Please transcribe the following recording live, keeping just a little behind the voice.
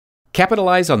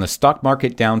Capitalize on the stock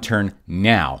market downturn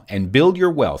now and build your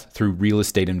wealth through real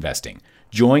estate investing.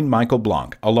 Join Michael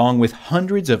Blanc along with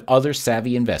hundreds of other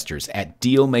savvy investors at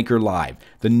Dealmaker Live,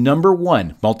 the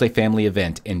 #1 multifamily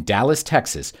event in Dallas,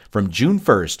 Texas from June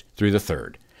 1st through the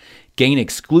 3rd. Gain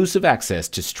exclusive access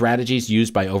to strategies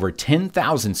used by over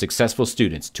 10,000 successful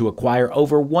students to acquire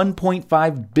over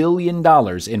 $1.5 billion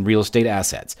in real estate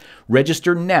assets.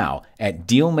 Register now at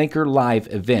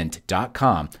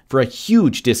dealmakerliveevent.com for a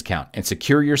huge discount and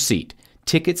secure your seat.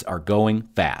 Tickets are going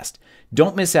fast.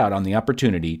 Don't miss out on the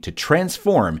opportunity to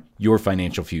transform your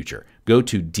financial future. Go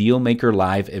to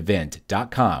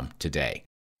dealmakerliveevent.com today.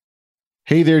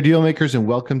 Hey there, deal makers, and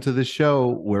welcome to the show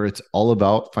where it's all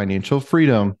about financial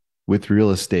freedom with real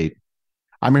estate.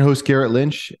 I'm your host, Garrett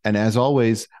Lynch, and as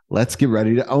always, let's get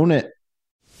ready to own it.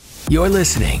 You're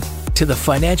listening to the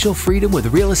Financial Freedom with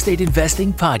Real Estate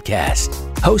Investing podcast,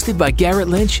 hosted by Garrett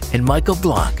Lynch and Michael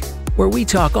Blanc, where we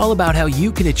talk all about how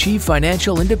you can achieve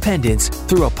financial independence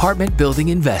through apartment building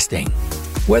investing.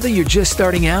 Whether you're just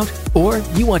starting out or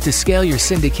you want to scale your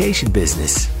syndication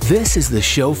business, this is the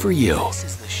show for you.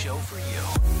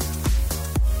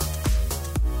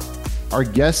 Our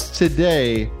guest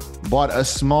today bought a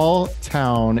small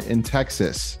town in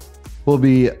Texas. We'll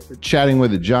be chatting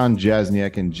with John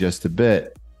Jasniak in just a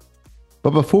bit.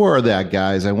 But before that,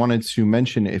 guys, I wanted to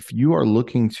mention if you are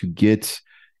looking to get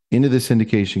into the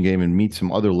syndication game and meet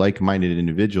some other like-minded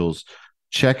individuals,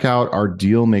 check out our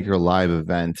Dealmaker Live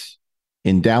event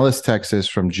in Dallas, Texas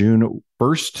from June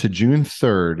 1st to June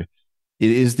 3rd. It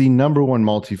is the #1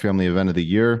 multifamily event of the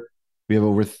year. We have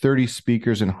over 30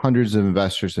 speakers and hundreds of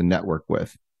investors to network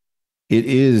with. It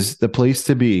is the place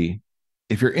to be.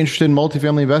 If you're interested in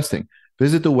multifamily investing,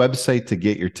 visit the website to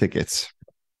get your tickets.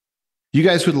 If you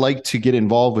guys would like to get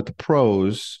involved with the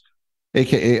pros,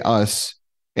 aka us,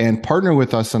 and partner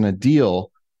with us on a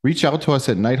deal, reach out to us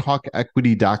at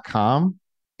nighthawkequity.com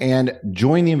and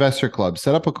join the investor club.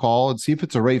 Set up a call and see if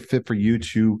it's a right fit for you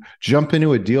to jump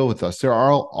into a deal with us. There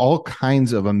are all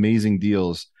kinds of amazing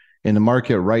deals in the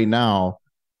market right now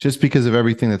just because of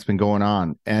everything that's been going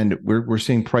on. And we're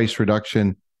seeing price drops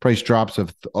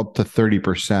of up to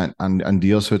 30% on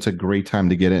deals. So it's a great time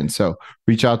to get in. So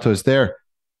reach out to us there.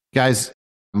 Guys,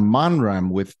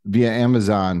 Monrem via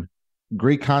Amazon,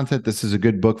 great content. This is a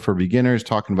good book for beginners,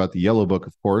 talking about the Yellow Book,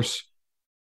 of course.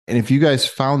 And if you guys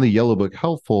found the Yellow Book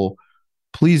helpful,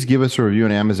 please give us a review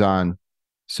on Amazon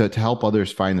to help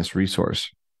others find this resource.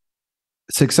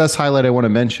 Success highlight I want to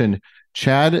mention,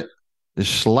 Chad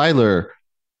Schleiler,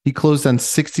 he closed on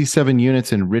 67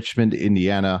 units in Richmond,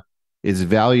 Indiana, is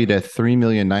valued at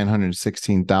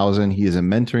 $3,916,000. He is a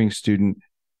mentoring student,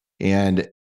 and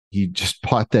he just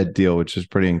bought that deal, which is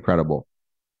pretty incredible.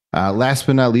 Last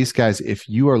but not least, guys, if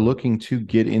you are looking to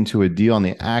get into a deal on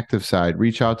the active side,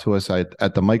 reach out to us at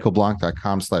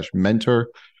themichaelblanc.com/mentor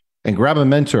and grab a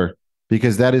mentor,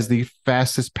 because that is the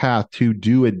fastest path to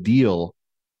do a deal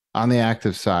on the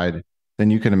active side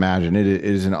than you can imagine. It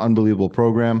is an unbelievable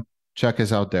program. Check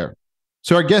us out there.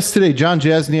 So our guest today, John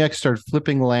Jasniak, started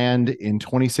flipping land in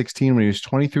 2016 when he was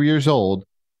 23 years old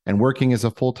and working as a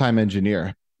full-time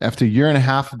engineer. After a year and a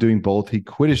half of doing both, he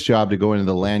quit his job to go into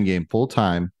the land game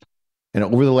full-time. And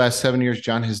over the last 7 years,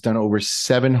 John has done over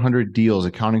 700 deals,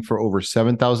 accounting for over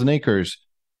 7,000 acres.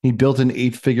 He built an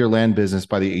 8-figure land business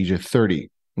by the age of 30,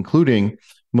 including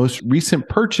most recent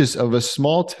purchase of a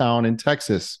small town in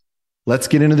Texas. Let's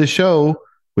get into the show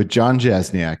with John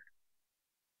Jasniak.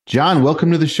 John,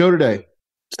 welcome to the show today.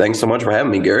 Thanks so much for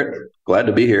having me, Garrett. Glad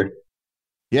to be here.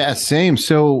 Yeah, same.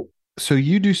 So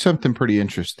you do something pretty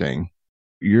interesting.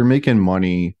 You're making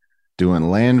money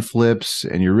doing land flips,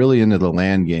 and you're really into the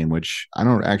land game, which I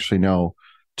don't actually know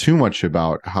too much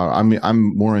about.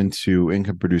 I'm more into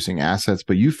income producing assets,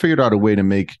 but you figured out a way to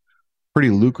make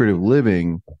pretty lucrative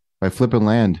living by flipping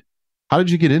land. How did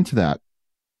you get into that?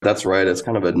 That's right. It's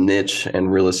kind of a niche in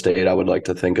real estate, I would like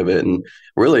to think of it, and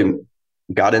really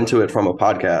got into it from a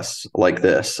podcast like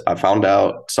this. I found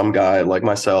out some guy like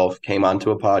myself came onto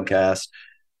a podcast,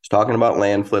 was talking about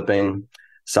land flipping.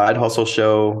 Side Hustle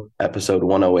Show, episode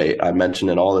 108. I mention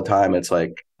it all the time. It's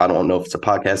like, I don't know if it's a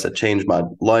podcast that changed my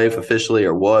life officially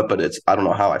or what, but I don't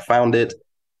know how I found it.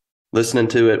 Listening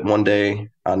to it one day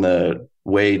on the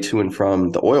way to and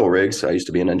from the oil rigs. I used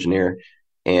to be an engineer,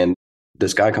 and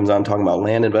this guy comes on talking about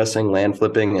land investing, land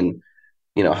flipping, and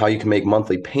how you can make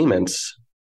monthly payments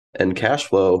and cash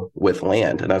flow with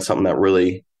land. And that's something that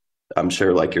really, I'm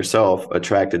sure like yourself,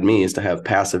 attracted me, is to have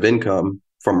passive income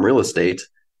from real estate.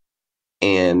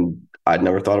 And I'd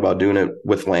never thought about doing it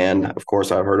with land. Of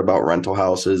course, I've heard about rental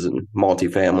houses and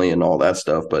multifamily and all that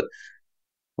stuff, but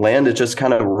land, it just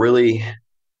kind of really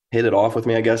hit it off with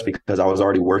me, I guess, because I was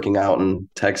already working out in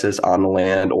Texas on the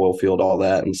land, oil field, all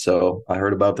that. And so I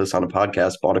heard about this on a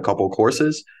podcast, bought a couple of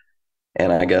courses,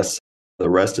 and I guess the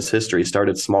rest is history.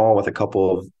 Started small with a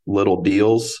couple of little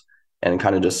deals and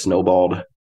kind of just snowballed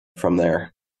from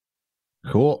there.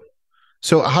 Cool.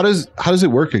 So how does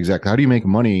it work exactly? How do you make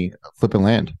money flipping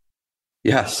land?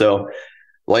 Yeah. So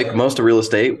like most of real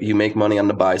estate, you make money on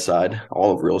the buy side,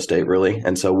 all of real estate really.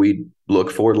 And so we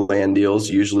look for land deals,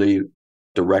 usually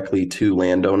directly to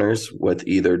landowners with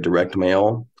either direct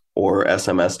mail or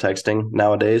SMS texting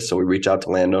nowadays. So we reach out to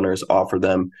landowners, offer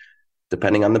them,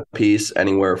 depending on the piece,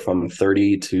 anywhere from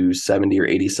 30 to 70 or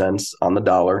 80 cents on the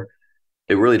dollar.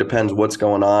 It really depends what's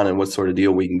going on and what sort of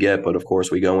deal we can get. But of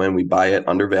course, we go in, we buy it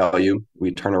under value,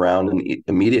 we turn around and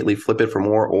immediately flip it for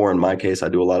more. Or in my case, I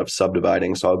do a lot of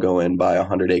subdividing. So I'll go in, buy a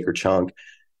 100-acre chunk,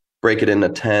 break it into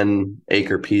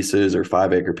 10-acre pieces or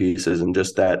 5-acre pieces. And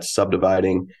just that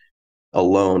subdividing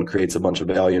alone creates a bunch of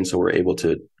value. And so we're able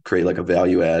to create like a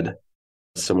value add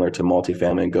similar to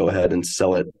multifamily and go ahead and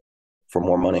sell it for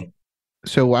more money.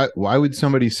 So why would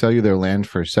somebody sell you their land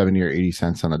for 70 or 80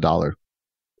 cents on a dollar?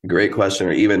 Great question.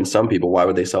 Or even some people, why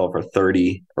would they sell it for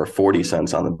 30 or 40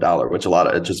 cents on the dollar, which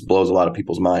it just blows a lot of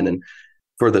people's mind. And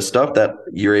for the stuff that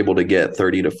you're able to get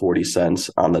 30 to 40 cents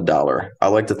on the dollar, I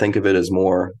like to think of it as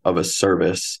more of a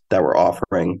service that we're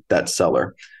offering that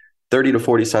seller. 30 to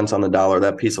 40 cents on the dollar,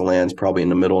 that piece of land's probably in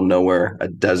the middle of nowhere, a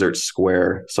desert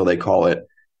square, so they call it.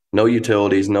 No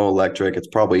utilities, no electric. It's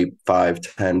probably 5,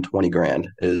 10, 20 grand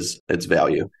is its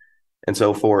value. And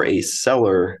so for a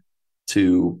seller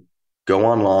to go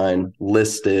online,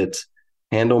 list it,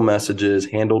 handle messages,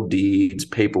 handle deeds,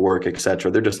 paperwork,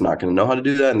 etc., they're just not going to know how to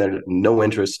do that. And there's no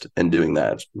interest in doing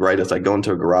that, right? It's like going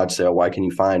to a garage sale. Why can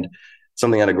you find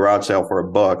something at a garage sale for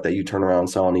 $1 that you turn around and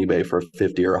sell on eBay for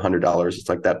 $50 or $100? It's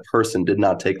like that person did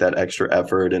not take that extra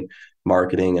effort and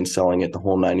marketing and selling it the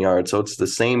whole 9 yards. So it's the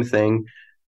same thing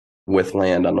with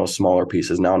land on those smaller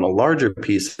pieces. Now on the larger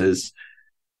pieces,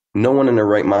 no one in their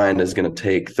right mind is going to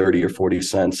take 30 or 40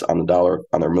 cents on the dollar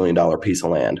on their $1 million piece of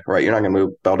land, right? You're not going to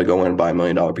be able to go in and buy $1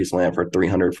 million piece of land for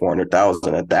 300,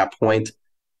 400,000. At that point,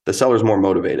 the seller's more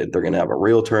motivated. They're going to have a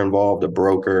realtor involved, a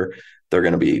broker. They're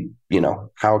going to be,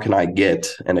 how can I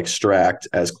get and extract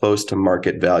as close to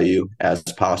market value as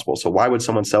possible? So why would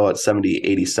someone sell at 70,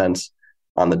 80 cents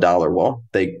on the dollar? Well,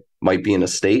 they might be in a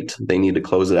state. They need to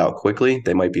close it out quickly.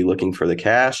 They might be looking for the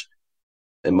cash.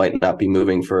 It might not be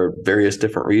moving for various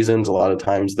different reasons. A lot of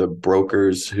times the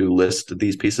brokers who list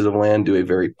these pieces of land do a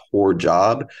very poor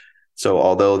job. So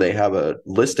although they have a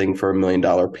listing for $1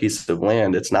 million piece of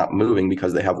land, it's not moving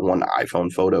because they have one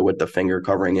iPhone photo with the finger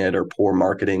covering it or poor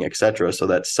marketing, etc. So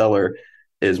that seller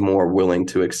is more willing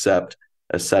to accept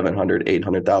a $700,000,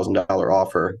 $800,000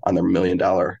 offer on their $1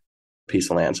 million piece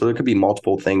of land. So there could be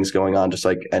multiple things going on, just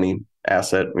like any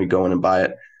asset. We go in and buy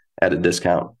it at a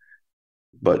discount,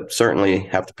 but certainly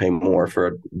have to pay more for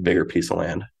a bigger piece of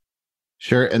land.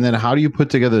 Sure. And then how do you put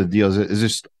together the deals? Is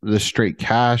this the straight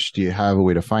cash? Do you have a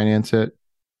way to finance it?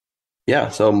 Yeah.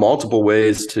 So multiple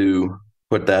ways to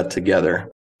put that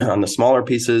together. On the smaller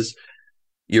pieces,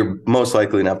 you're most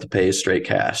likely going to have to pay straight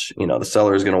cash. The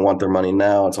seller is going to want their money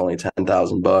now. It's only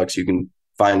 $10,000. You can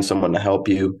find someone to help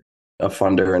you, a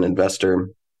funder, an investor.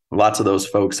 Lots of those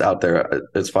folks out there.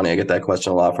 It's funny. I get that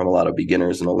question a lot from a lot of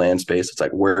beginners in the land space. It's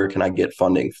like, where can I get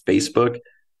funding? Facebook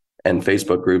and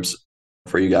Facebook groups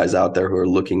for you guys out there who are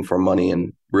looking for money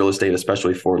in real estate,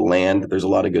 especially for land. There's a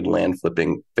lot of good land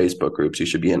flipping Facebook groups. You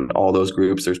should be in all those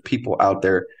groups. There's people out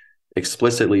there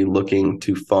explicitly looking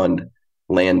to fund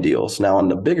land deals. Now on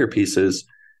the bigger pieces,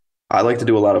 I like to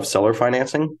do a lot of seller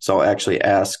financing. So I'll actually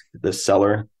ask the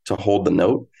seller to hold the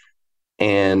note.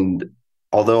 And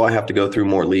although I have to go through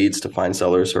more leads to find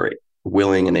sellers who are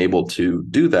willing and able to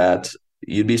do that,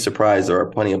 you'd be surprised there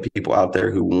are plenty of people out there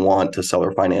who want to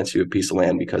seller finance you a piece of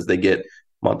land because they get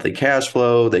monthly cash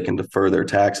flow. They can defer their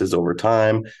taxes over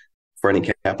time for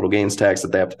any capital gains tax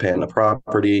that they have to pay on the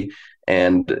property.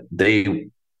 And they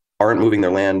aren't moving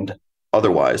their land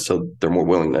otherwise. So they're more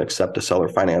willing to accept a seller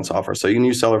finance offer. So you can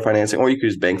use seller financing or you can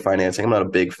use bank financing. I'm not a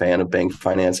big fan of bank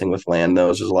financing with land, though.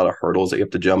 There's a lot of hurdles that you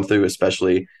have to jump through,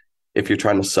 especially if you're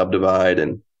trying to subdivide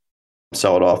and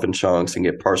sell it off in chunks and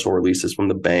get partial releases from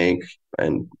the bank.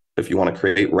 And if you want to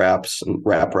create wraps and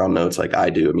wraparound notes like I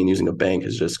do, using a bank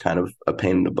is just kind of a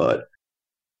pain in the butt.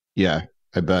 Yeah,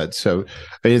 I bet. So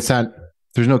it's not,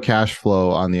 there's no cash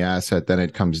flow on the asset. Then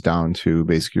it comes down to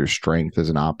basically your strength as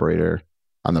an operator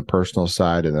on the personal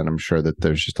side. And then I'm sure that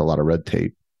there's just a lot of red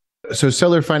tape. So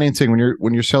seller financing,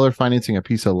 when you're seller financing a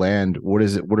piece of land, what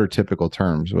are typical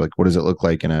terms? Like, what does it look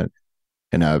like in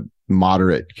a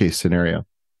moderate case scenario?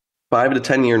 5 to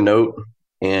 10 year note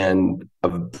and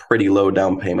a pretty low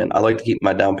down payment. I like to keep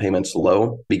my down payments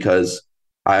low because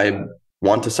I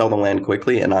want to sell the land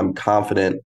quickly, and I'm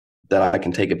confident that I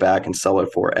can take it back and sell it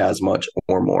for as much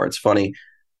or more. It's funny.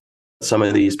 Some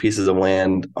of these pieces of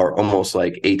land are almost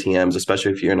like ATMs,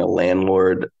 especially if you're in a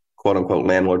landlord, quote unquote,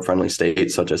 landlord friendly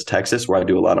state, such as Texas, where I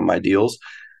do a lot of my deals.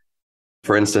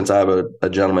 For instance, I have a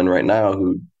gentleman right now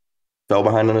who fell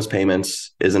behind on his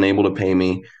payments, isn't able to pay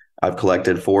me. I've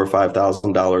collected $4,000 or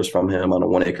 $5,000 from him on a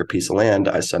 1 acre piece of land.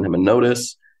 I send him a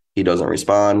notice. He doesn't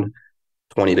respond.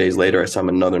 20 days later, I send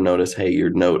him another notice. Hey, your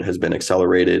note has been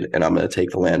accelerated and I'm going to take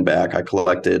the land back. I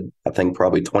collected, I think,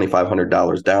 probably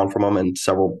 $2,500 down from him and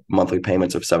several monthly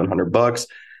payments of $700.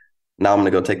 Now I'm going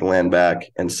to go take the land back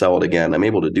and sell it again. I'm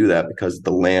able to do that because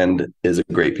the land is a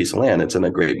great piece of land. It's in a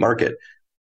great market.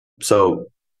 So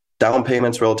down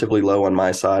payments relatively low on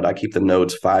my side. I keep the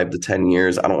notes 5 to 10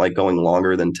 years. I don't like going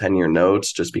longer than 10-year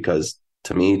notes just because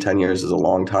to me, 10 years is a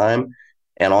long time.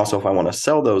 And also, if I want to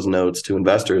sell those notes to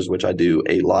investors, which I do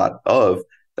a lot of,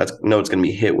 that note's going to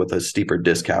be hit with a steeper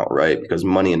discount, right? Because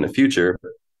money in the future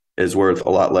is worth a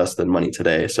lot less than money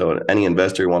today. So any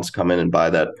investor who wants to come in and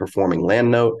buy that performing land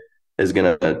note is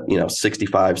going to,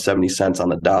 65, 70 cents on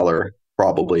the dollar,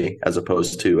 probably, as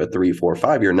opposed to a 3, 4,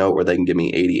 5-year note where they can give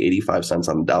me 80, 85 cents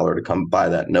on the dollar to come buy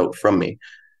that note from me.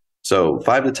 So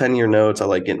 5 to 10-year notes, I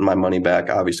like getting my money back,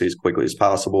 obviously, as quickly as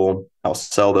possible. I'll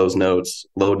sell those notes,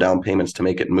 low down payments to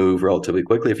make it move relatively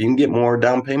quickly. If you can get more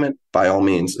down payment, by all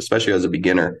means, especially as a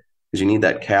beginner, because you need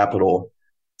that capital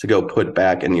to go put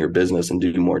back into your business and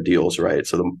do more deals, right?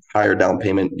 So the higher down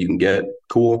payment you can get,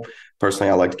 cool.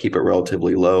 Personally, I like to keep it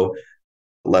relatively low,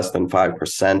 less than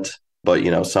 5%. But,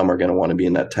 some are going to want to be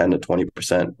in that 10 to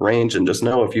 20% range. And just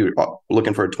know if you're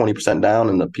looking for a 20% down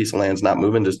and the piece of land's not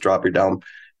moving, just drop your down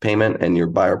payment and your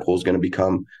buyer pool is going to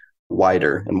become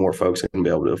wider and more folks are going to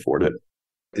be able to afford it.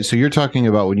 So you're talking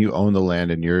about when you own the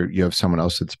land and you have someone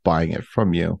else that's buying it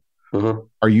from you. Mm-hmm.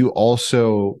 Are you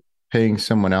also paying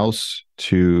someone else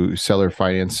to seller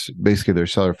finance, basically their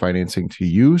seller financing to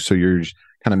you? So you're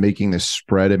kind of making this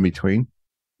spread in between?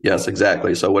 Yes,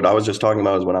 exactly. So what I was just talking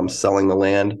about is when I'm selling the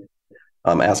land,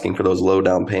 I'm asking for those low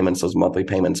down payments, those monthly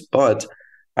payments, but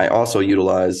I also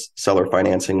utilize seller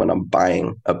financing when I'm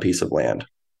buying a piece of land.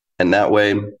 And that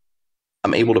way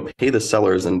I'm able to pay the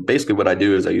sellers. And basically what I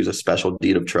do is I use a special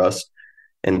deed of trust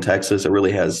in Texas. It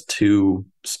really has 2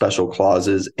 special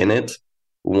clauses in it.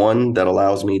 One that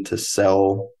allows me to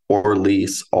sell or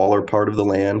lease all or part of the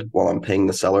land while I'm paying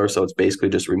the seller. So it's basically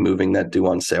just removing that due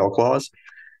on sale clause.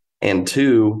 And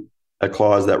 2, a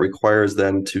clause that requires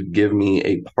them to give me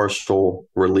a partial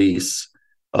release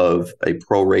of a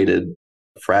prorated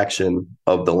fraction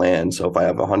of the land. So if I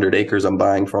have 100 acres I'm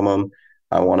buying from them,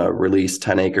 I want to release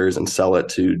 10 acres and sell it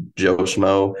to Joe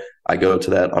Schmo. I go to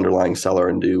that underlying seller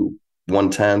and do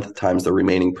 1/10 times the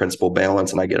remaining principal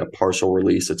balance, and I get a partial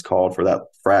release, it's called, for that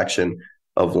fraction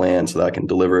of land so that I can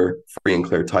deliver free and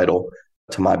clear title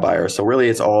to my buyer. So really,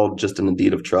 it's all just in the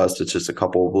deed of trust. It's just a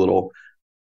couple of little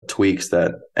tweaks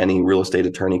that any real estate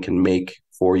attorney can make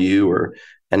for you or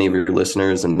any of your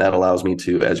listeners. And that allows me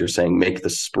to, as you're saying, make the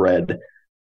spread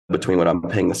between what I'm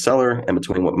paying the seller and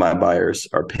between what my buyers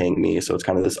are paying me. So it's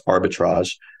kind of this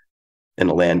arbitrage in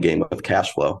a land game with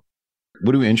cash flow.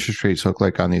 What do interest rates look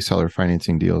like on these seller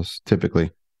financing deals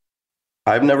typically?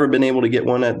 I've never been able to get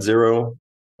one at 0%,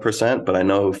 but I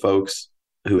know folks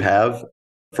who have.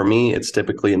 For me, it's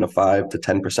typically in the 5 to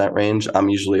 10% range. I'm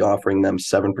usually offering them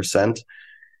 7%.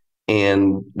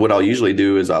 And what I'll usually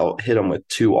do is I'll hit them with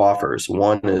 2 offers.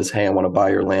 One is, hey, I want to buy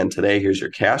your land today. Here's your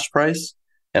cash price.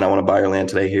 And I want to buy your land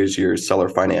today. Here's your seller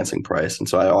financing price. And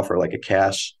so I offer like a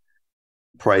cash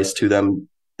price to them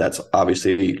that's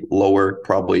obviously lower,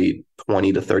 probably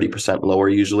 20 to 30% lower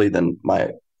usually than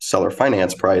my seller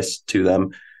finance price to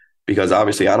them, because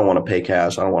obviously I don't want to pay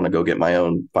cash. I don't want to go get my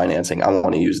own financing. I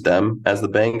want to use them as the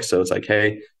bank. So it's like,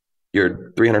 hey,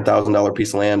 your $300,000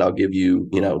 piece of land, I'll give you,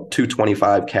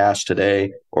 $225 cash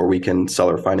today, or we can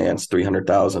seller finance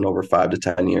 $300,000 over 5 to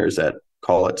 10 years at,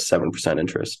 call it 7%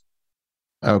 interest.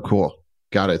 Oh, cool.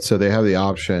 Got it. So they have the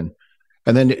option.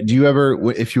 And then do you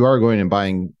ever, if you are going and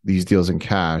buying these deals in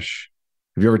cash,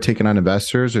 have you ever taken on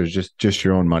investors or just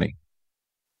your own money?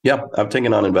 Yeah, I've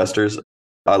taken on investors.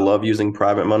 I love using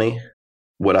private money.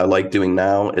 What I like doing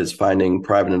now is finding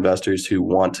private investors who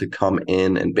want to come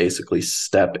in and basically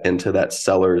step into that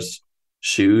seller's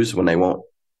shoes when they won't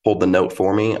hold the note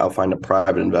for me. I'll find a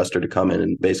private investor to come in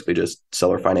and basically just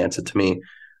seller finance it to me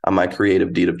on my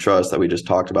creative deed of trust that we just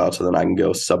talked about, so then I can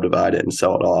go subdivide it and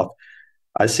sell it off.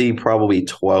 I see probably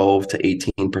 12 to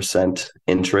 18%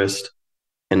 interest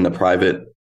in the private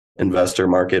investor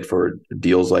market for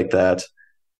deals like that.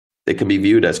 it can be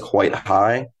viewed as quite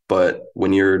high, but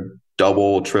when you're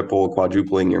double, triple,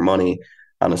 quadrupling your money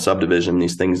on a subdivision,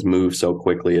 these things move so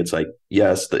quickly. It's like,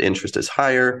 yes, the interest is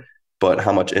higher, but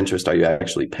how much interest are you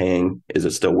actually paying? Is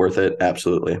it still worth it?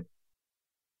 Absolutely.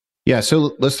 Yeah.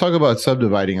 So let's talk about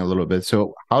subdividing a little bit.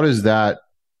 So how does that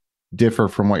differ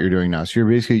from what you're doing now? So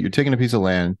you're taking a piece of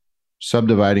land,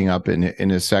 subdividing up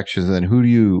into sections, and then who do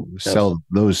you sell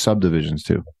those subdivisions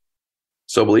to?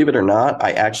 So believe it or not,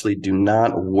 I actually do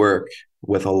not work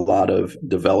with a lot of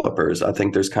developers. I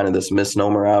think there's kind of this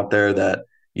misnomer out there that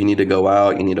you need to go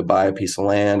out, you need to buy a piece of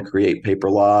land, create paper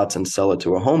lots, and sell it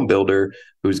to a home builder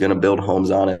who's going to build homes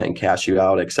on it and cash you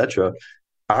out, etc.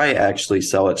 I actually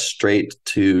sell it straight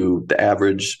to the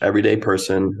average everyday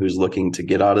person who's looking to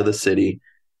get out of the city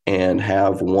and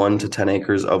have 1 to 10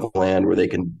 acres of land where they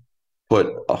can put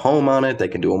a home on it. They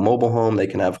can do a mobile home. They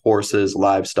can have horses,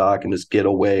 livestock, and just get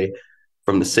away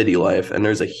from the city life. And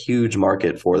there's a huge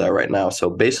market for that right now. So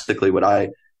basically what I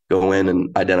go in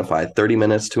and identify 30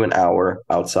 minutes to an hour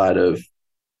outside of,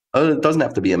 it doesn't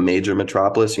have to be a major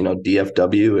metropolis. You know,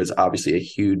 DFW is obviously a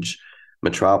huge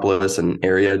metropolis and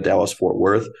area, Dallas, Fort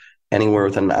Worth, anywhere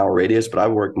within an hour radius. But I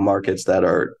work markets that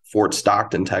are Fort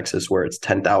Stockton, Texas, where it's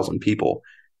 10,000 people.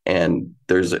 And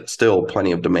there's still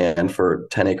plenty of demand for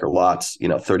 10-acre lots,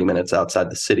 30 minutes outside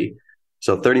the city.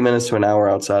 So 30 minutes to an hour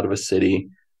outside of a city,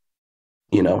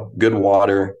 good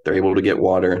water. They're able to get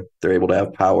water. They're able to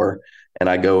have power. And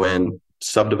I go in,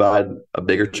 subdivide a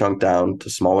bigger chunk down to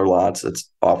smaller lots. It's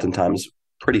oftentimes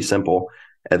pretty simple.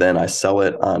 And then I sell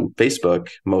it on Facebook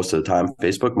most of the time,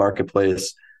 Facebook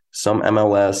Marketplace, some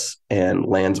MLS, and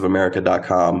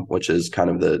landsofamerica.com, which is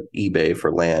kind of the eBay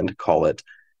for land, call it.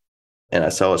 And I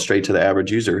sell it straight to the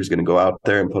average user who's going to go out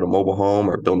there and put a mobile home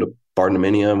or build a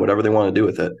barndominium, whatever they want to do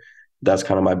with it. That's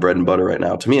kind of my bread and butter right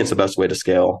now. To me, it's the best way to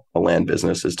scale a land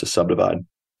business is to subdivide.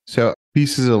 So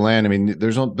pieces of land, I mean,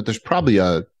 there's probably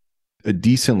a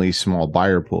decently small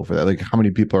buyer pool for that. Like how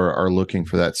many people are looking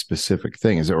for that specific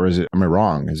thing? Am I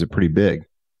wrong? Is it pretty big?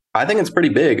 I think it's pretty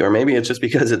big, or maybe it's just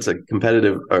because it's a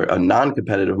competitive or a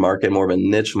non-competitive market, more of a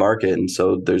niche market. And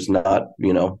so there's not,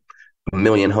 a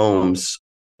million homes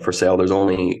for sale. There's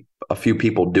only a few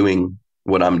people doing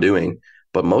what I'm doing.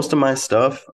 But most of my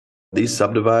stuff, these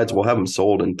subdivides, we'll have them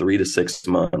sold in 3 to 6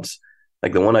 months.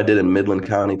 Like the one I did in Midland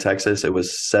County, Texas, it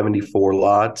was 74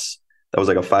 lots. That was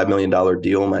like a $5 million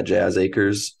deal, my Jazz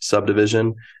Acres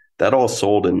subdivision. That all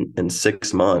sold in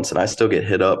 6 months. And I still get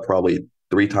hit up probably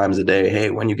 3 times a day. Hey,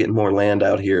 when you getting more land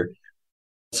out here?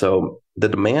 So the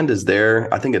demand is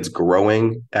there. I think it's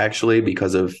growing actually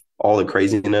because of all the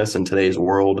craziness in today's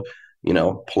world,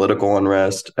 political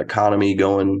unrest, economy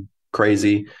going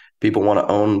crazy. People want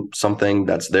to own something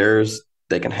that's theirs.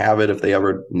 They can have it if they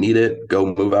ever need it,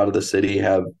 go move out of the city,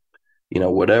 have,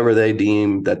 whatever they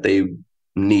deem that they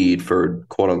need for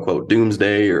quote unquote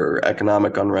doomsday or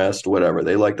economic unrest, whatever.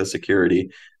 They like the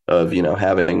security of,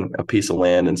 having a piece of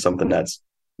land and something that's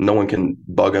no one can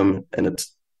bug them and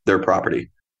it's their property.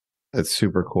 That's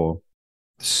super cool.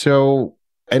 So,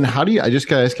 and I just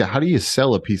got to ask you, how do you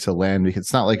sell a piece of land? Because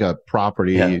it's not like a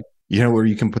property, where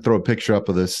you can throw a picture up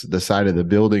of the side of the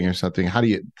building or something.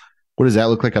 What does that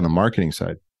look like on the marketing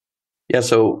side? Yeah,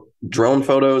 so drone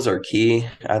photos are key.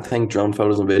 I think drone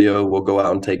photos and video, we'll go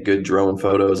out and take good drone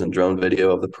photos and drone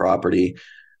video of the property.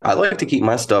 I like to keep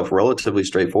my stuff relatively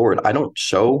straightforward. I don't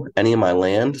show any of my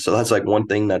land. So that's like one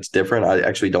thing that's different. I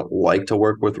actually don't like to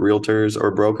work with realtors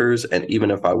or brokers. And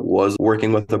even if I was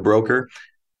working with a broker,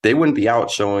 they wouldn't be out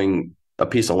showing a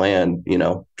piece of land,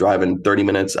 driving 30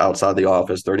 minutes outside the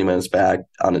office, 30 minutes back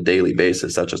on a daily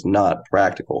basis. That's just not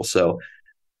practical. So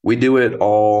we do it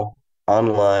all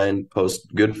online, post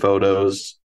good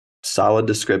photos, solid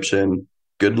description,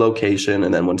 good location.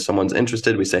 And then when someone's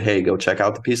interested, we say, hey, go check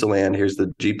out the piece of land. Here's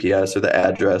the GPS or the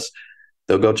address.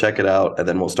 They'll go check it out. And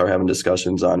then we'll start having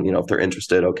discussions on, if they're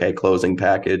interested, okay, closing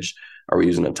package. Are we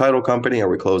using a title company? Are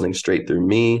we closing straight through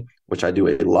me, which I do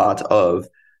a lot of,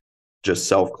 just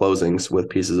self closings with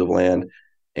pieces of land.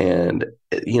 And,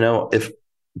 if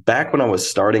back when I was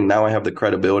starting, now I have the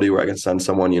credibility where I can send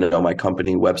someone, my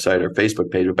company website or Facebook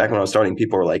page. But back when I was starting,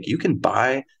 people were like,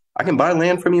 I can buy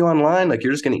land from you online. Like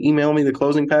you're just going to email me the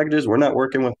closing packages. We're not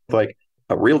working with like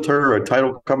a realtor or a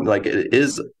title company. Like it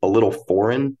is a little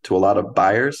foreign to a lot of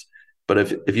buyers. But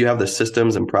if you have the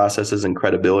systems and processes and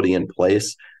credibility in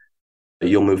place,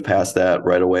 you'll move past that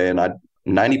right away. And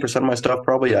 90% of my stuff,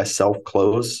 probably I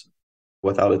self-close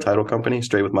without a title company,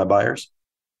 straight with my buyers.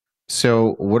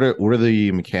 So what are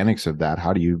the mechanics of that?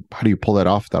 How do you pull that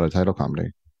off without a title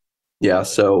company? Yeah.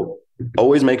 So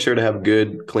always make sure to have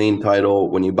good, clean title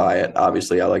when you buy it.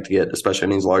 Obviously, I like to get, especially in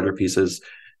these larger pieces,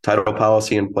 title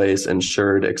policy in place,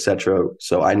 insured, etc.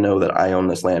 So I know that I own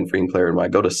this land free and clear. And when I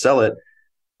go to sell it,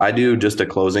 I do just a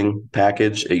closing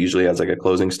package. It usually has like a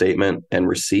closing statement and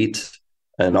receipt,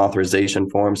 an authorization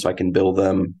form, so I can bill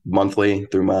them monthly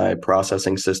through my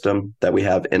processing system that we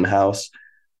have in-house,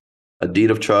 a deed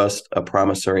of trust, a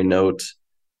promissory note,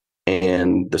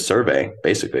 and the survey,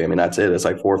 basically. I mean, that's it. It's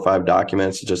like 4 or 5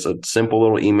 documents, just a simple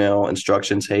little email,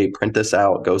 instructions. Hey, print this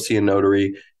out, go see a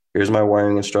notary. Here's my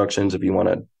wiring instructions. If you want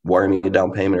to wire me a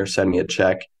down payment or send me a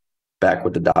check, back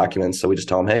with the documents. So we just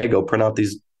tell them, hey, go print out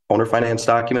these owner finance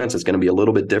documents. It's going to be a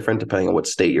little bit different depending on what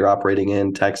state you're operating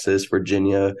in, Texas,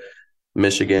 Virginia,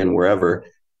 Michigan, wherever.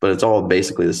 But it's all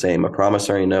basically the same, a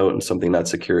promissory note and something that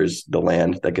secures the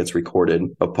land that gets recorded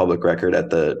of public record at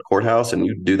the courthouse. And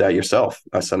you do that yourself.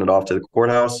 I send it off to the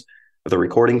courthouse with a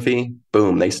recording fee.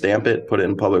 Boom, they stamp it, put it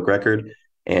in public record,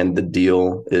 and the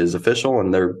deal is official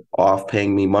and they're off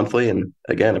paying me monthly. And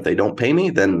again, if they don't pay me,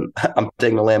 then I'm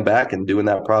taking the land back and doing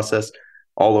that process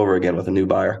all over again with a new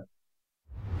buyer.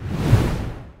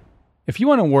 If you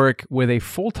want to work with a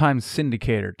full-time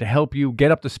syndicator to help you get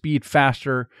up to speed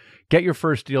faster, get your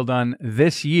first deal done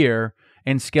this year,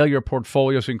 and scale your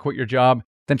portfolio so you can quit your job,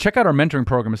 then check out our mentoring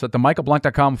program. It's at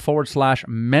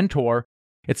themichaelblank.com/mentor.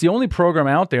 It's the only program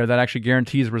out there that actually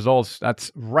guarantees results. That's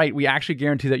right. We actually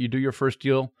guarantee that you do your first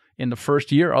deal in the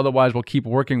first year. Otherwise, we'll keep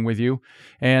working with you.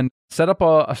 And set up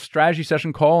a strategy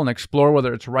session call and explore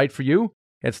whether it's right for you.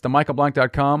 It's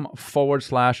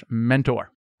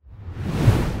themichaelblank.com/mentor.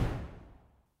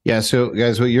 Yeah. So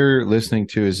guys, what you're listening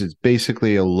to is it's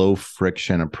basically a low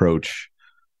friction approach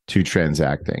to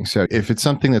transacting. So if it's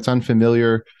something that's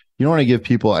unfamiliar, you don't want to give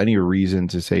people any reason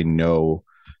to say no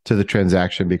to the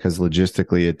transaction because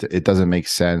logistically it doesn't make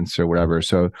sense or whatever.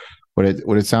 So what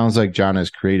it sounds like John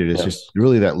has created is just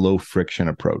really that low friction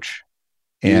approach.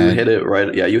 And you hit it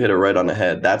right. Yeah, you hit it right on the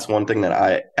head. That's one thing that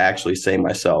I actually say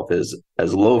myself is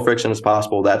as low friction as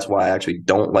possible. That's why I actually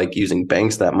don't like using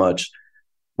banks that much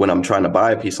when I'm trying to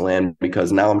buy a piece of land,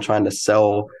 because now I'm trying to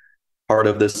sell part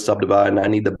of this subdivide and I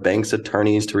need the bank's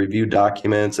attorneys to review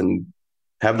documents and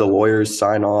have the lawyers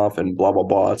sign off and blah, blah,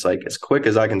 blah. It's like as quick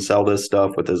as I can sell this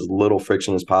stuff with as little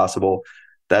friction as possible.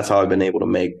 That's how I've been able to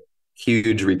make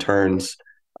huge returns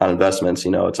on investments.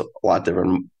 You know, it's a lot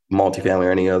different multifamily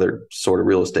or any other sort of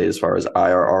real estate as far as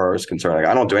IRR is concerned. Like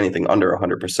I don't do anything under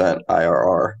 100%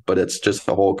 IRR, but it's just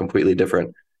a whole completely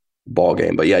different ball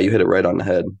game. But yeah, you hit it right on the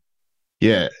head.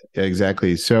 Yeah,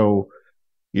 exactly. So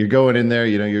you're going in there,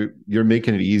 you know, you're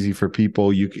making it easy for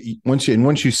people. Once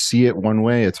you see it one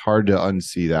way, it's hard to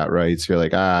unsee that, right? So you're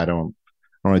like, I don't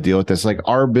want to deal with this. Like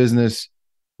our business,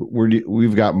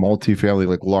 we've got multifamily,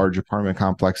 like large apartment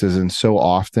complexes, and so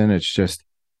often it's just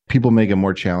people make it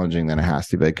more challenging than it has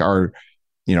to be. Like our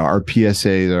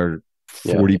PSAs are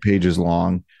 40 pages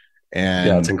long, and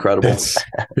yeah, it's incredible. It's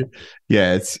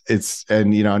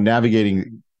and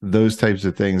navigating those types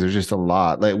of things, there's just a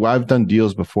lot. Like I've done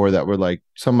deals before that were like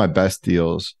some of my best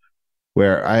deals,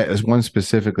 where as one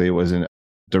specifically, it was a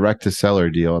direct to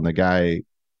seller deal, and the guy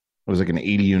was like an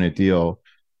 80 unit deal,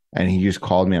 and he just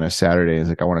called me on a Saturday. He's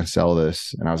like, I want to sell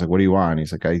this, and I was like, what do you want?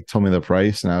 He's like, I told me the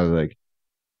price, and I was like,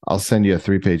 I'll send you a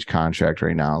 3-page contract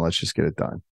right now. Let's just get it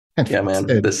done. Yeah, man.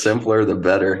 The simpler, the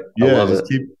better. Yeah, I love it.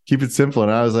 Keep it simple.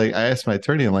 And I was like, I asked my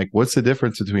attorney, I'm like, what's the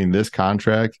difference between this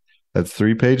contract that's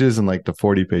 3 pages and like the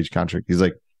 40-page contract? He's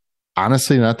like,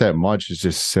 honestly, not that much. It's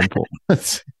just simple.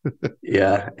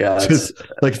 Yeah. It's just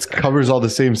like it covers all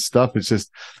the same stuff. It's just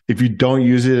if you don't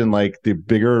use it in like the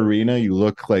bigger arena, you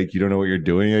look like you don't know what you're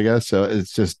doing, I guess. So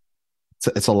it's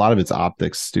a lot of its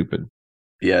optics stupid.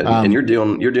 Yeah, and you're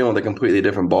dealing with a completely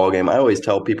different ball game. I always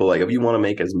tell people, like, if you want to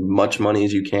make as much money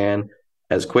as you can,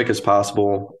 as quick as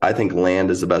possible, I think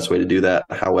land is the best way to do that.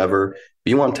 However,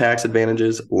 if you want tax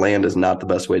advantages, land is not the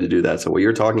best way to do that. So what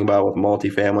you're talking about with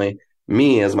multifamily,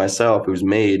 me as myself, who's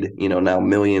made, now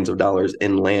millions of dollars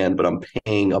in land, but I'm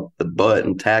paying up the butt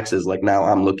in taxes. Like now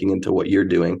I'm looking into what you're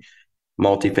doing,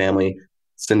 multifamily,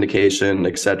 syndication,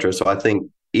 et cetera. So I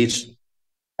think each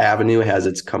avenue has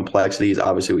its complexities.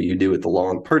 Obviously what you do with the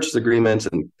long purchase agreements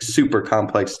and super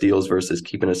complex deals versus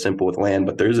keeping it simple with land,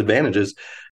 but there's advantages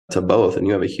to both, and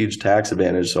you have a huge tax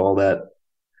advantage. So all that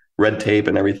red tape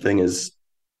and everything is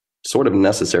sort of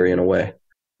necessary in a way.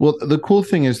 Well, the cool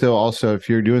thing is though, also, if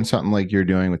you're doing something like you're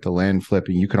doing with the land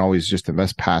flipping, you can always just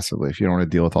invest passively. If you don't want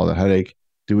to deal with all the headache,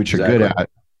 do what you're good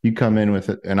at. You come in with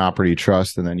an operating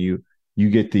trust, and then you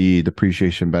get the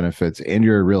depreciation benefits, and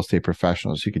you're a real estate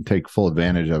professional, so you can take full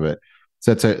advantage of it.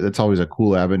 So that's always a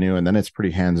cool avenue. And then it's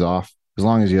pretty hands off as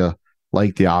long as you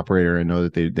like the operator and know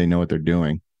that they know what they're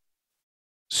doing.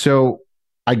 So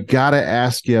I gotta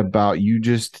ask you about, you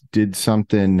just did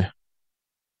something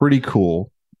pretty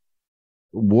cool.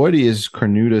 What is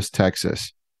Cornudas,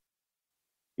 Texas?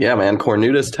 Yeah, man.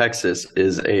 Cornudas, Texas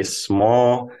is a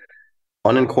small,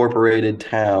 unincorporated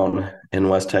town in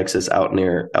West Texas out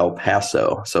near El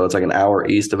Paso. So it's like an hour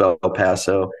east of El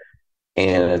Paso.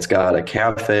 And it's got a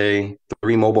cafe,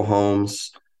 3 mobile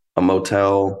homes, a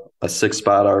motel, a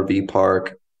 6-spot RV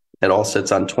park. It all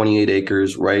sits on 28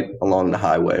 acres right along the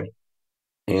highway.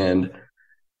 And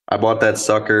I bought that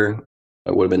sucker.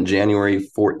 It would have been January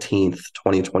 14th,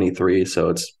 2023. So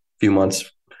it's a few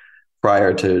months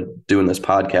prior to doing this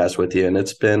podcast with you. And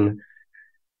it's been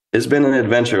an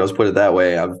adventure. Let's put it that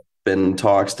way. I've been in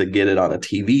talks to get it on a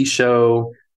TV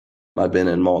show. I've been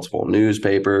in multiple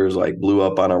newspapers, like blew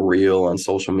up on a reel on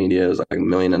social media. It was like 1.5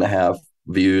 million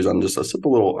views on just a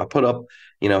simple little, I put up,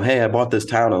 hey, I bought this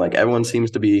town. And like everyone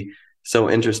seems to be so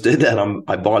interested that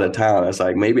I bought a town. It's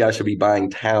like, maybe I should be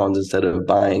buying towns instead of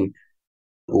buying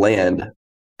land.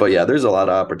 But yeah, there's a lot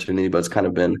of opportunity, but it's kind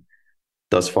of been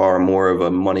thus far more of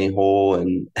a money hole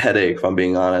and headache, if I'm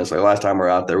being honest. Like last time we were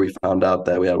out there, we found out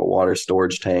that we had a water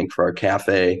storage tank for our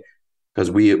cafe, because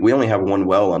we only have one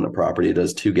well on the property. It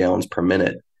does 2 gallons per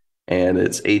minute, and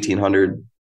it's 1,800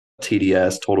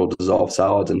 TDS, total dissolved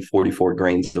solids, and 44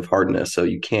 grains of hardness. So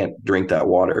you can't drink that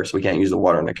water. So we can't use the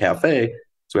water in the cafe.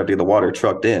 So we have to get the water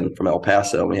trucked in from El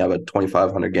Paso. And we have a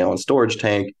 2,500 gallon storage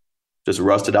tank, just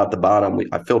rusted out the bottom.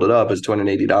 I filled it up. It's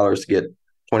 $280 to get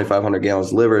 2,500 gallons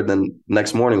delivered. Then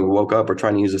next morning we woke up, we're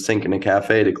trying to use a sink in the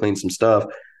cafe to clean some stuff.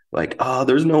 Like, oh,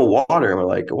 there's no water. And we're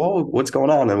like, whoa, what's going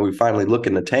on? And we finally look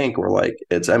in the tank. And we're like,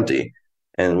 it's empty.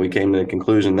 And we came to the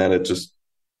conclusion that it just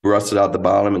rusted out the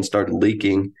bottom and started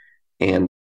leaking. And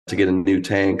to get a new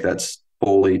tank that's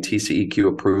fully TCEQ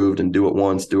approved and do it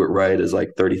once, do it right, is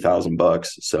like $30,000.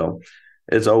 So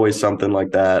it's always something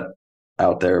like that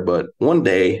out there. But one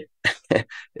day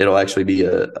it'll actually be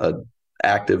a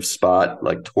active spot,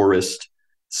 like tourist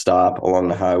stop along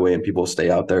the highway, and people stay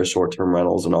out there, short-term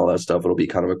rentals and all that stuff. It'll be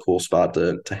kind of a cool spot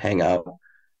to hang out.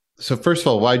 So first of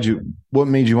all, what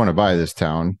made you want to buy this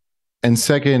town? And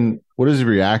second, what is the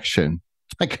reaction?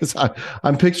 Because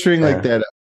I'm picturing like that,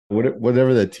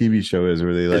 whatever that TV show is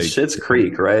where they like Schitt's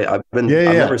Creek, right? I've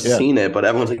never seen it, but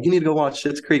everyone's like, you need to go watch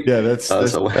Schitt's Creek. Yeah, that's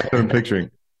what I'm picturing.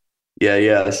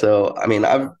 Yeah. So, I mean,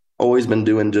 I've always been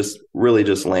doing just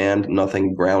land,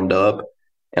 nothing ground up.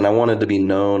 And I do want to be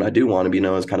known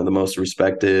as kind of the most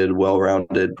respected,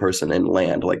 well-rounded person in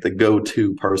land, like the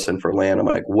go-to person for land. I'm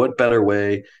like, what better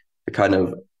way to kind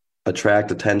of attract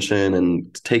attention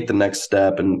and take the next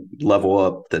step and level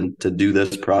up than to do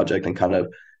this project and kind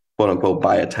of quote unquote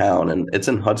buy a town. And it's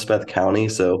in Hudspeth County.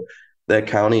 So that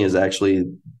county is actually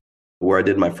where I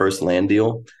did my first land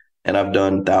deal. And I've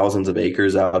done thousands of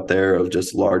acres out there of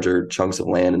just larger chunks of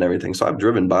land and everything. So I've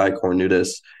driven by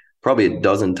Cornudas probably a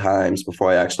dozen times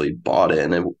before I actually bought it.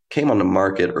 And it came on the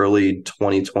market early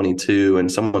 2022,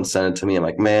 and someone sent it to me. I'm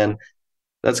like, man,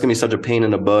 that's going to be such a pain in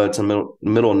the butt. It's in the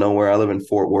middle of nowhere. I live in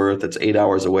Fort Worth. It's 8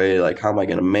 hours away. Like, how am I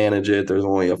going to manage it? There's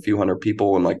only a few hundred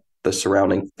people in like the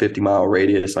surrounding 50-mile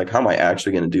radius. Like, how am I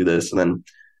actually going to do this? And then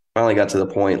finally got to the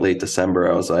point late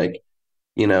December. I was like,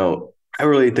 I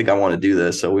really think I want to do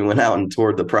this. So we went out and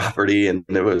toured the property, and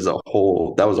that was a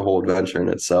whole adventure in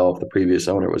itself. The previous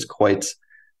owner was quite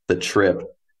the trip.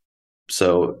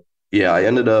 So yeah, I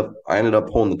ended up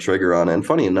pulling the trigger on it. And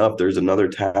funny enough, there's another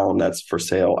town that's for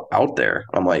sale out there.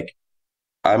 I'm like,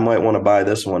 I might want to buy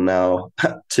this one now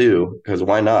too, because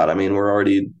why not? I mean, we're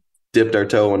already dipped our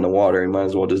toe in the water. You might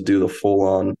as well just do the full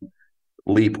on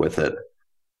leap with it.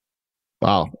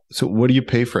 Wow. So what do you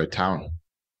pay for a town?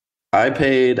 I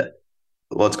paid,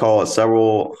 let's call it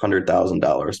several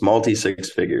 $100,000, multi 6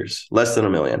 figures, less than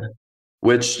 $1 million,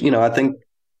 which, I think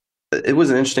it was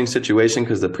an interesting situation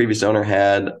because the previous owner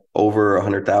had over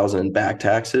 $100,000 in back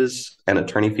taxes and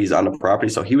attorney fees on the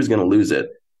property. So he was going to lose it.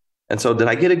 And so did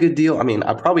I get a good deal? I mean,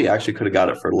 I probably actually could have got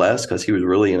it for less because he was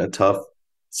really in a tough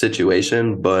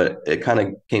situation, but it kind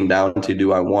of came down to,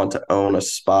 do I want to own a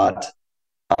spot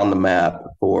on the map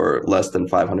for less than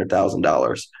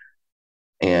 $500,000?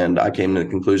 And I came to the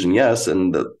conclusion, yes.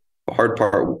 And the hard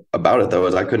part about it though,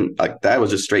 is I couldn't, like, that was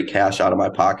just straight cash out of my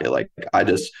pocket. Like, I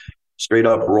just straight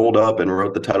up rolled up and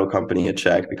wrote the title company a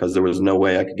check because there was no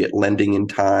way I could get lending in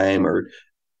time or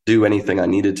do anything I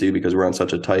needed to because we're on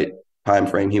such a tight time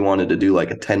frame. He wanted to do like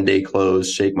a 10-day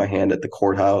close, shake my hand at the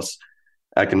courthouse.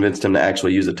 I convinced him to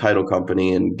actually use a title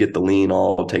company and get the lien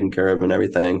all taken care of and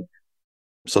everything.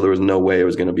 So there was no way it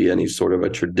was going to be any sort of a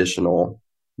traditional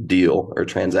deal or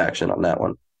transaction on that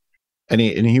one. And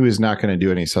he was not going to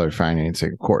do any seller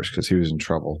financing, of course, because he was in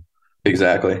trouble.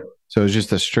 Exactly. So it was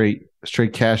just a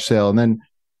straight cash sale. And then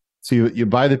So you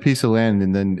buy the piece of land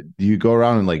and then do you go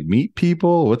around and like meet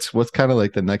people? What's kind of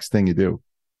like the next thing you do?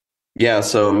 Yeah,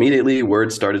 so immediately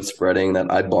word started spreading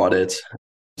that I bought it.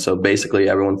 So basically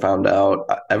everyone found out.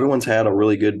 Everyone's had a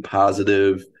really good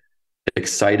positive,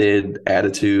 excited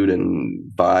attitude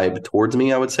and vibe towards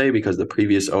me, I would say, because the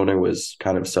previous owner was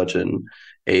kind of such an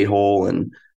a-hole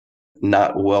and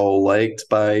not well liked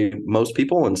by most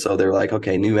people. And so they're like,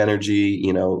 okay, new energy,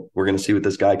 we're going to see what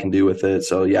this guy can do with it.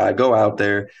 So yeah, I go out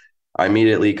there. I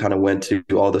immediately kind of went to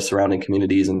all the surrounding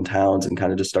communities and towns and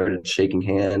kind of just started shaking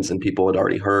hands, and people had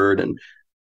already heard and,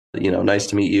 nice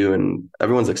to meet you. And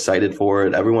everyone's excited for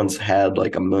it. Everyone's had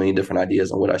like a million different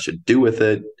ideas on what I should do with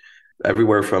it.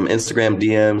 Everywhere from Instagram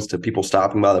DMs to people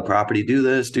stopping by the property, do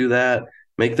this, do that,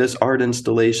 make this art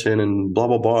installation and blah,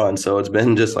 blah, blah. And so it's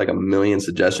been just like a million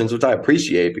suggestions, which I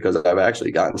appreciate because I've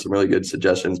actually gotten some really good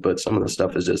suggestions, but some of the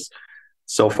stuff is just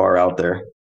so far out there.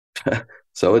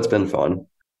 So it's been fun.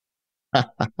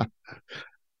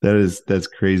 That's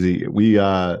crazy.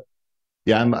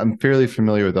 I'm fairly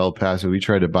familiar with El Paso. We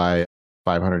tried to buy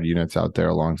 500 units out there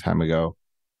a long time ago,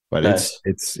 but Nice.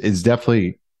 it's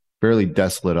definitely fairly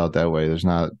desolate out that way. There's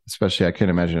not, especially I can't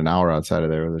imagine an hour outside of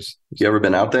there. You ever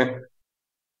been out there?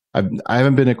 I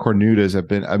haven't been to Cornudas. I've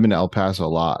been to El Paso a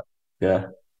lot. Yeah.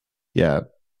 Yeah.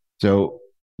 So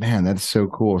man, that's so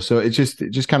cool. So it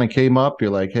just kind of came up.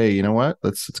 You're like, hey, you know what?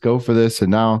 Let's go for this.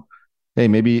 And now, hey,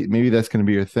 maybe that's going to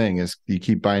be your thing is you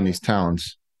keep buying these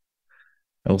towns.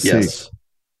 We'll see. Yes.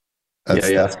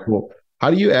 That's cool.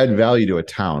 How do you add value to a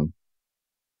town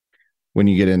when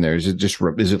you get in there? Is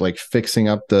it like fixing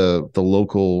up the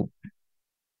local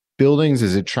buildings?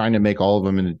 Is it trying to make all of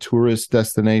them into tourist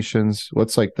destinations?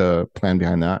 What's like the plan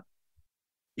behind that?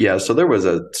 Yeah. So there was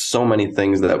so many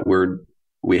things that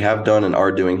we have done and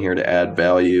are doing here to add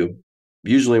value.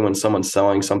 Usually when someone's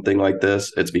selling something like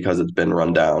this, it's because it's been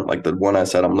run down. Like the one I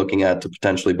said I'm looking at to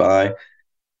potentially buy,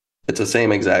 it's the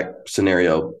same exact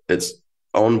scenario. It's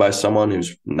owned by someone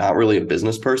who's not really a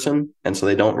business person. And so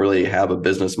they don't really have a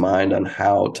business mind on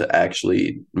how to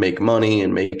actually make money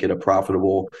and make it a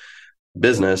profitable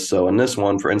business. So in this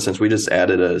one, for instance, we just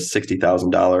added a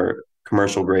 $60,000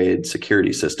 commercial grade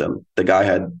security system. The guy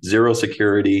had zero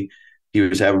security. He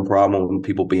was having problems with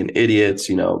people being idiots,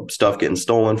 stuff getting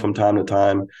stolen from time to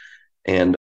time.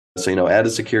 And so, add a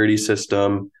security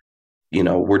system.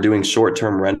 We're doing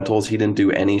short-term rentals. He didn't do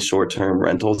any short-term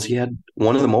rentals. He had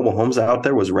one of the mobile homes out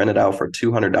there was rented out for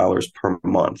 $200 per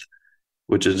month,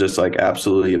 which is just like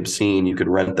absolutely obscene. You could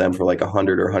rent them for like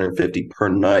 100 or 150 per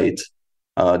night,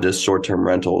 just short-term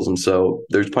rentals. And so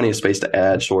there's plenty of space to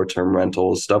add short-term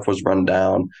rentals. Stuff was run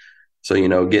down.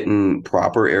 So, getting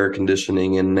proper air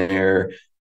conditioning in there,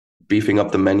 beefing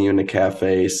up the menu in the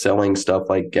cafe, selling stuff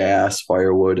like gas,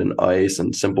 firewood, and ice,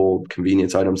 and simple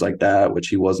convenience items like that, which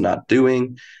he was not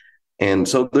doing. And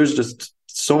so there's just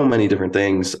so many different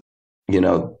things,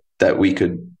 that we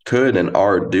could and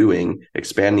are doing.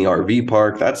 Expand the RV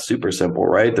park. That's super simple,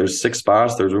 right? There's 6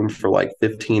 spots. There's room for like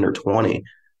 15 or 20. It's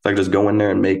like just go in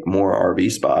there and make more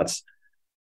RV spots.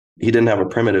 He didn't have a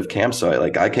primitive campsite.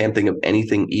 Like I can't think of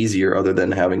anything easier other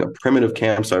than having a primitive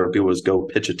campsite where people just go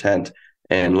pitch a tent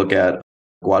and look at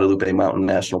Guadalupe Mountain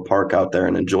National Park out there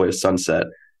and enjoy a sunset.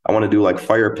 I want to do like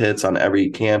fire pits on every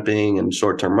camping and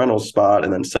short-term rental spot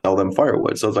and then sell them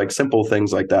firewood. So it's like simple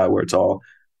things like that where it's all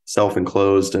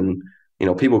self-enclosed and,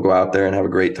 people go out there and have a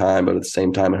great time, but at the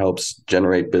same time, it helps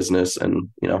generate business and,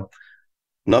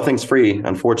 nothing's free,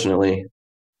 unfortunately.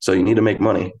 So you need to make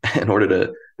money in order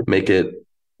to make it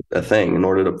a thing.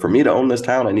 For me to own this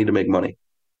town, I need to make money.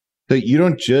 So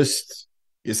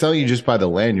it's not like you just buy the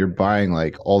land, you're buying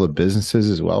like all the businesses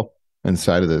as well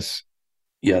inside of this.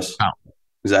 Yes, wow.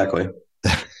 Exactly.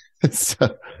 That's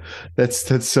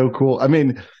so cool. I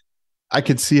mean, I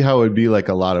could see how it would be like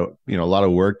a lot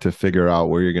of work to figure out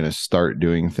where you're going to start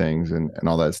doing things and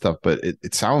all that stuff. But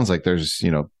it sounds like there's,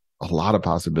 a lot of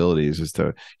possibilities is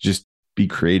to just be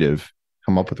creative,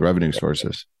 come up with revenue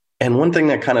sources. And one thing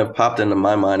that kind of popped into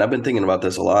my mind, I've been thinking about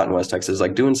this a lot in West Texas,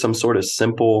 like doing some sort of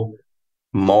simple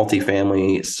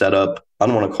multifamily setup. I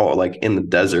don't want to call it like in the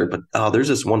desert, but there's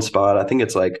this one spot. I think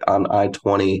it's like on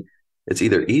I-20. It's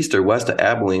either east or west of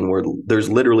Abilene where there's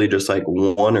literally just like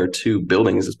 1 or 2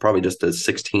 buildings. It's probably just a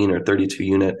 16 or 32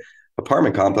 unit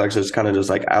apartment complex. It's kind of just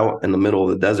like out in the middle of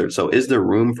the desert. So is there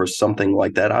room for something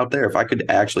like that out there? If I could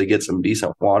actually get some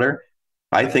decent water,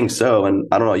 I think so. And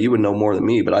I don't know, you would know more than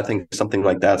me, but I think something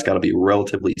like that's got to be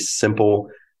relatively simple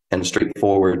and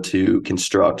straightforward to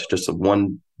construct. Just a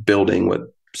one building with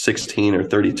 16 or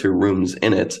 32 rooms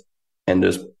in it. And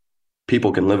just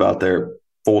people can live out there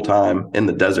full time in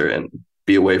the desert and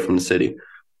be away from the city.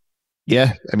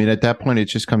 Yeah. I mean, at that point, it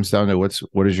just comes down to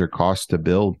what is your cost to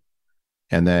build?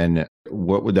 And then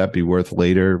what would that be worth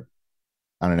later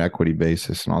on an equity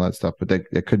basis and all that stuff? But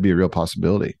that could be a real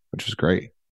possibility, which is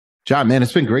great. John, man,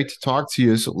 it's been great to talk to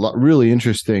you. It's a really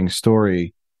interesting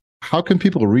story. How can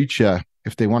people reach you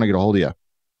if they want to get a hold of you?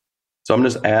 So I'm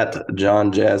just at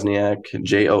John Jasniak,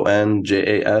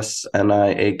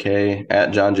 JONJASNIAK,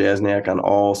 at John Jasniak on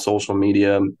all social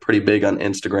media. I'm pretty big on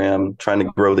Instagram, trying to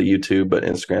grow the YouTube, but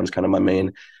Instagram's kind of my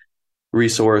main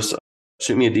resource.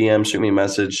 Shoot me a DM, shoot me a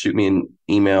message, shoot me an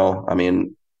email. I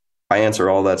mean, I answer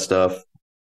all that stuff.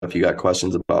 If you got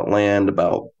questions about land,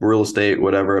 about real estate,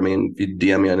 whatever, I mean, if you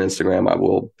DM me on Instagram, I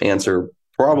will answer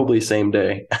probably same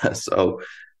day. So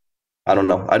I don't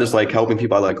know. I just like helping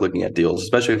people. I like looking at deals,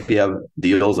 especially if you have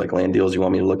deals like land deals you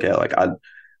want me to look at. Like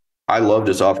I love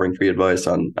just offering free advice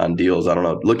on deals. I don't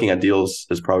know. Looking at deals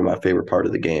is probably my favorite part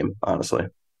of the game, honestly.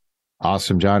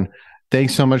 Awesome, John.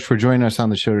 Thanks so much for joining us on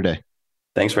the show today.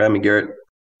 Thanks for having me, Garrett.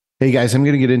 Hey guys, I'm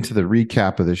going to get into the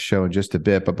recap of this show in just a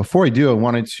bit. But before I do, I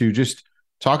wanted to just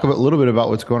talk a little bit about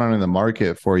what's going on in the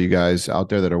market for you guys out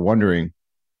there that are wondering.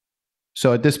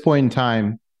 So at this point in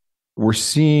time, we're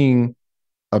seeing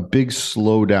a big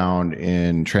slowdown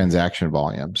in transaction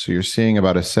volume. So you're seeing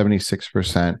about a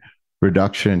 76%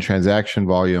 reduction in transaction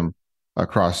volume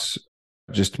across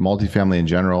just multifamily in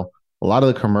general. A lot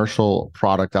of the commercial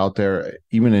product out there,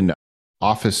 even in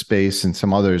office space and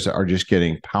some others, are just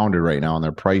getting pounded right now on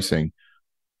their pricing.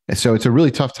 And so it's a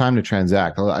really tough time to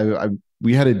transact.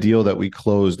 We had a deal that we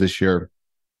closed this year.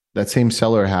 That same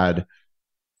seller had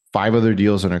 5 other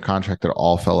deals under contract that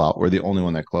all fell out. We're the only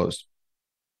one that closed.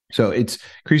 So it's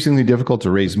increasingly difficult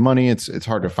to raise money. It's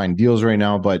hard to find deals right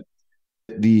now, but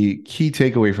the key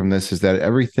takeaway from this is that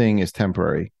everything is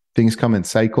temporary. Things come in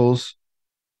cycles,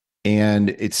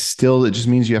 and it just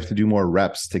means you have to do more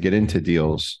reps to get into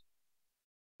deals,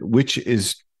 which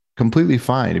is completely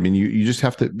fine. I mean, you just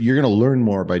have to, you're going to learn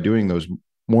more by doing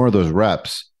more of those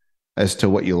reps as to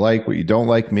what you like, what you don't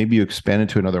like. Maybe you expand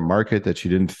into another market that you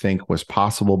didn't think was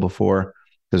possible before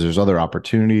because there's other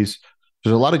opportunities.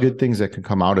 There's a lot of good things that can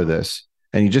come out of this,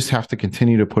 and you just have to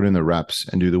continue to put in the reps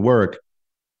and do the work,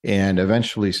 and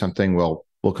eventually something will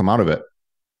come out of it.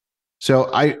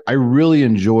 So I really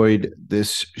enjoyed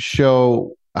this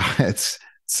show. It's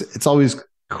always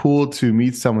cool to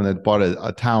meet someone that bought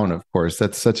a town. Of course,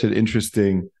 that's such an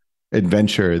interesting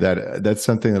adventure. That's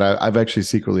something that I've actually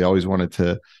secretly always wanted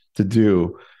to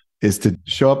do, is to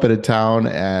show up at a town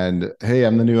and, hey,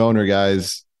 I'm the new owner,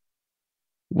 guys.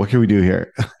 What can we do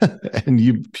here? And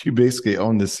you basically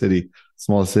own this city,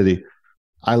 small city.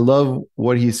 I love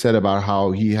what he said about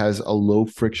how he has a low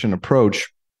friction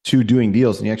approach to doing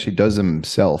deals, and he actually does them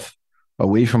himself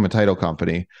away from a title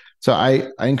company. So I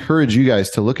encourage you guys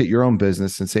to look at your own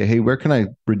business and say, hey, where can I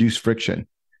reduce friction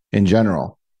in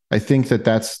general? I think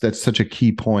that's such a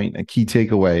key point, a key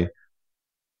takeaway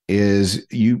is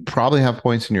you probably have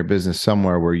points in your business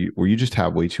somewhere where you just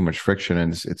have way too much friction,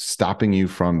 and it's stopping you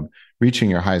from reaching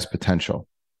your highest potential.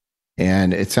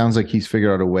 And it sounds like he's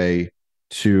figured out a way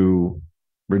to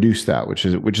reduce that, which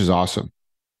is awesome.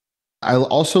 I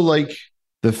also like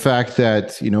the fact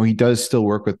that, he does still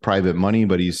work with private money,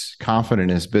 but he's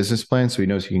confident in his business plan, so he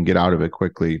knows he can get out of it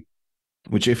quickly,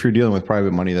 which, if you're dealing with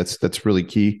private money, that's really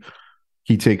key.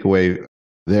 Key takeaway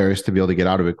there is to be able to get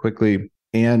out of it quickly.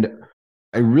 And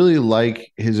I really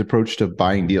like his approach to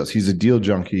buying deals. He's a deal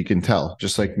junkie, you can tell,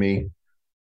 just like me.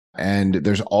 And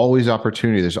there's always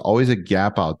opportunity. There's always a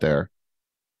gap out there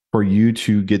for you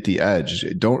to get the edge.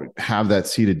 Don't have that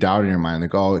seed of doubt in your mind,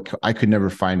 like, oh, I could never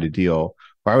find a deal.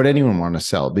 Why would anyone want to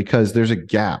sell? Because there's a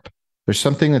gap. There's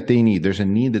something that they need. There's a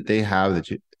need that they have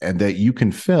that you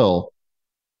can fill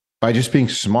by just being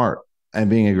smart and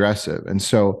being aggressive. And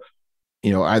so,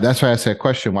 that's why I asked that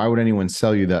question. Why would anyone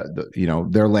sell you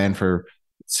their land for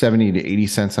 70 to 80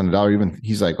 cents on the dollar? Even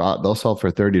he's like, oh, they'll sell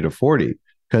for 30 to 40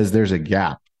 because there's a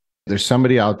gap. There's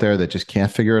somebody out there that just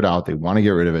can't figure it out. They want to get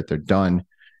rid of it. They're done.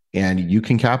 And you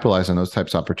can capitalize on those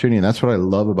types of opportunity. And that's what I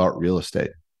love about real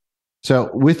estate. So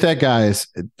with that, guys,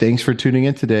 thanks for tuning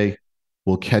in today.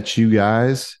 We'll catch you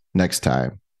guys next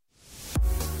time.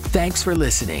 Thanks for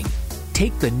listening.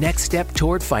 Take the next step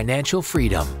toward financial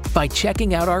freedom by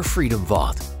checking out our Freedom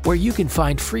Vault, where you can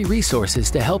find free resources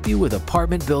to help you with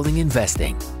apartment building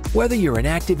investing. Whether you're an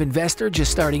active investor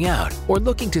just starting out, or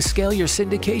looking to scale your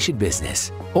syndication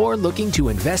business, or looking to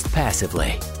invest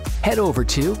passively, head over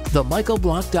to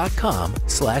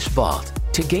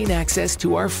themichaelblanc.com/vault to gain access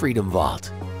to our Freedom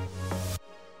Vault.